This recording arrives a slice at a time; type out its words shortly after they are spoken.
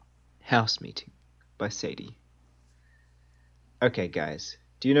House Meeting by Sadie. Okay, guys,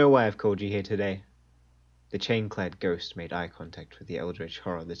 do you know why I've called you here today? The chain-clad ghost made eye contact with the eldritch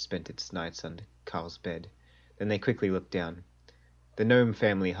horror that spent its nights under Carl's bed. Then they quickly looked down. The gnome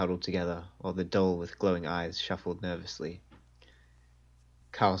family huddled together, while the doll with glowing eyes shuffled nervously.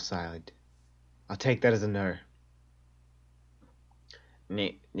 Carl sighed. I'll take that as a no.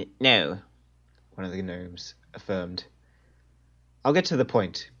 No, one of the gnomes affirmed. I'll get to the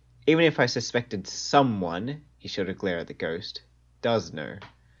point. Even if I suspected someone, he shot a glare at the ghost, does know.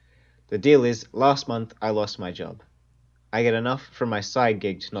 The deal is, last month I lost my job. I get enough from my side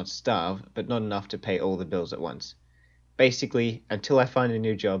gig to not starve, but not enough to pay all the bills at once. Basically, until I find a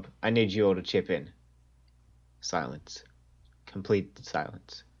new job, I need you all to chip in. Silence. Complete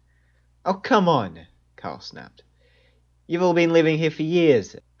silence. Oh, come on, Carl snapped. You've all been living here for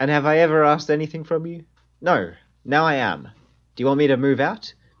years, and have I ever asked anything from you? No, now I am. Do you want me to move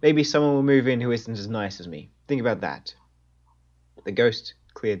out? Maybe someone will move in who isn't as nice as me. Think about that. The ghost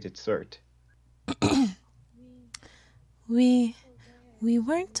cleared its throat. We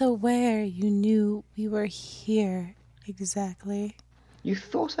weren't aware you knew we were here exactly. You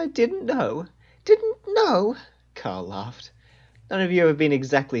thought I didn't know? Didn't know? Carl laughed. None of you have been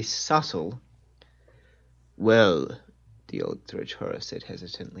exactly subtle. Well, the eldritch horror said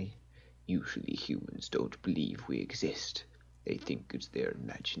hesitantly, usually humans don't believe we exist. They think it's their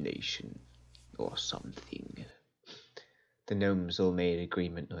imagination, or something. The gnomes all made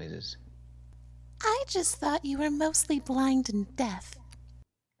agreement noises. I just thought you were mostly blind and deaf.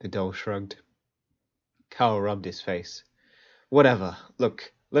 The doll shrugged. Carl rubbed his face. Whatever.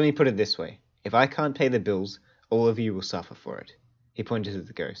 Look, let me put it this way. If I can't pay the bills, all of you will suffer for it. He pointed to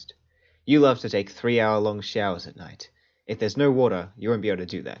the ghost. You love to take 3-hour-long showers at night. If there's no water, you won't be able to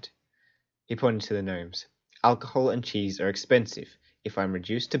do that. He pointed to the gnomes. Alcohol and cheese are expensive. If I'm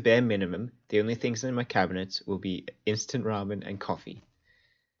reduced to bare minimum, the only things in my cabinets will be instant ramen and coffee.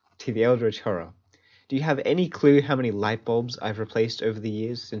 To the eldritch horror. Do you have any clue how many light bulbs I've replaced over the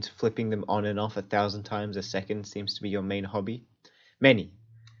years, since flipping them on and off 1,000 times a second seems to be your main hobby? Many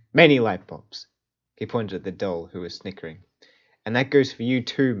light bulbs. He pointed at the doll, who was snickering. And that goes for you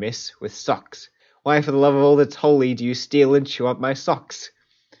too, miss, with socks. Why, for the love of all that's holy, do you steal and chew up my socks?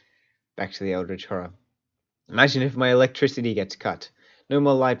 Back to the eldritch horror. Imagine if my electricity gets cut. No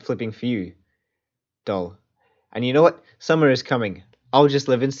more light flipping for you. Doll. And you know what? Summer is coming. I'll just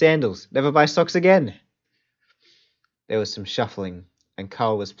live in sandals. Never buy socks again. There was some shuffling, and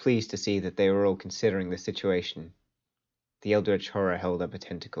Carl was pleased to see that they were all considering the situation. The eldritch horror held up a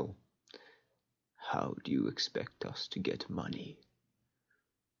tentacle. How do you expect us to get money?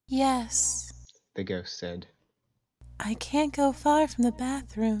 Yes, the ghost said. I can't go far from the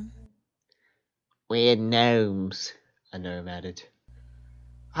bathroom. We're gnomes, a gnome added.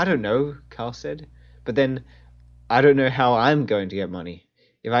 I don't know, Carl said. But then, I don't know how I'm going to get money.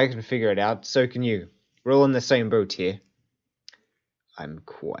 If I can figure it out, so can you. We're all in the same boat here. I'm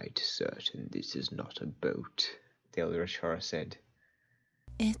quite certain this is not a boat, the eldritch horror said.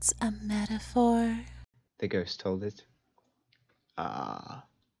 It's a metaphor, the ghost told it. Ah.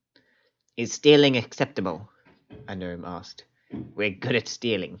 Is stealing acceptable? A gnome asked. We're good at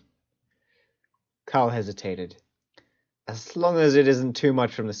stealing. Carl hesitated. As long as it isn't too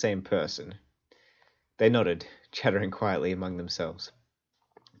much from the same person. They nodded, chattering quietly among themselves.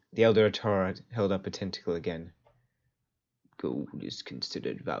 The eldritch horror held up a tentacle again. Gold is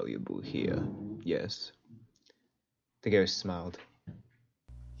considered valuable here, yes? The ghost smiled.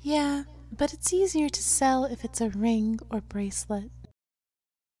 Yeah, but it's easier to sell if it's a ring or bracelet.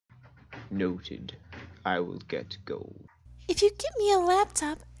 Noted. I will get gold. If you give me a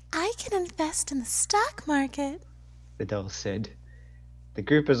laptop, I can invest in the stock market, the doll said. The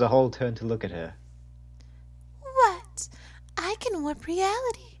group as a whole turned to look at her. What? I can warp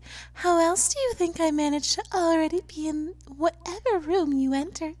reality. How else do you think I managed to already be in whatever room you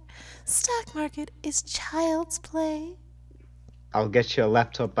enter? Stock market is child's play. I'll get you a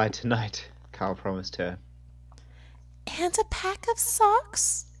laptop by tonight, Carl promised her. And a pack of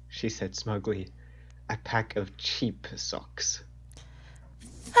socks? She said smugly. A pack of cheap socks.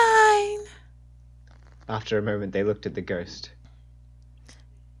 Fine. After a moment, they looked at the ghost.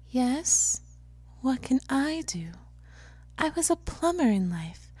 Yes? What can I do? I was a plumber in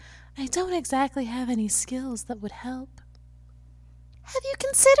life. I don't exactly have any skills that would help. Have you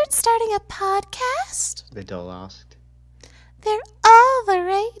considered starting a podcast? The doll asked. They're all the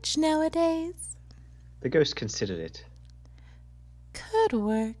rage nowadays. The ghost considered it. Could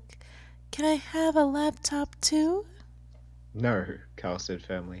work. Can I have a laptop too? No, Carl said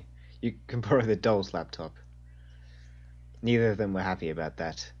firmly. You can borrow the doll's laptop. Neither of them were happy about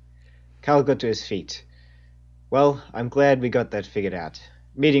that. Cal got to his feet. Well, I'm glad we got that figured out.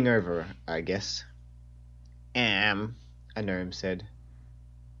 Meeting over, I guess. A gnome said.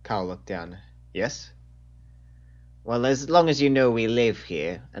 Cal looked down. Yes? Well, as long as you know we live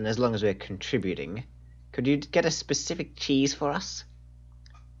here, and as long as we're contributing, could you get a specific cheese for us?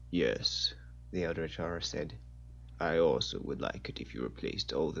 Yes, the Eldritch Horror said. I also would like it if you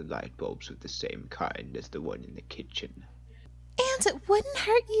replaced all the light bulbs with the same kind as the one in the kitchen. And it wouldn't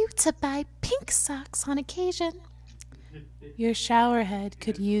hurt you to buy pink socks on occasion. Your showerhead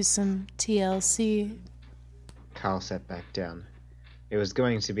could use some TLC. Cal sat back down. It was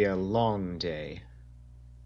going to be a long day.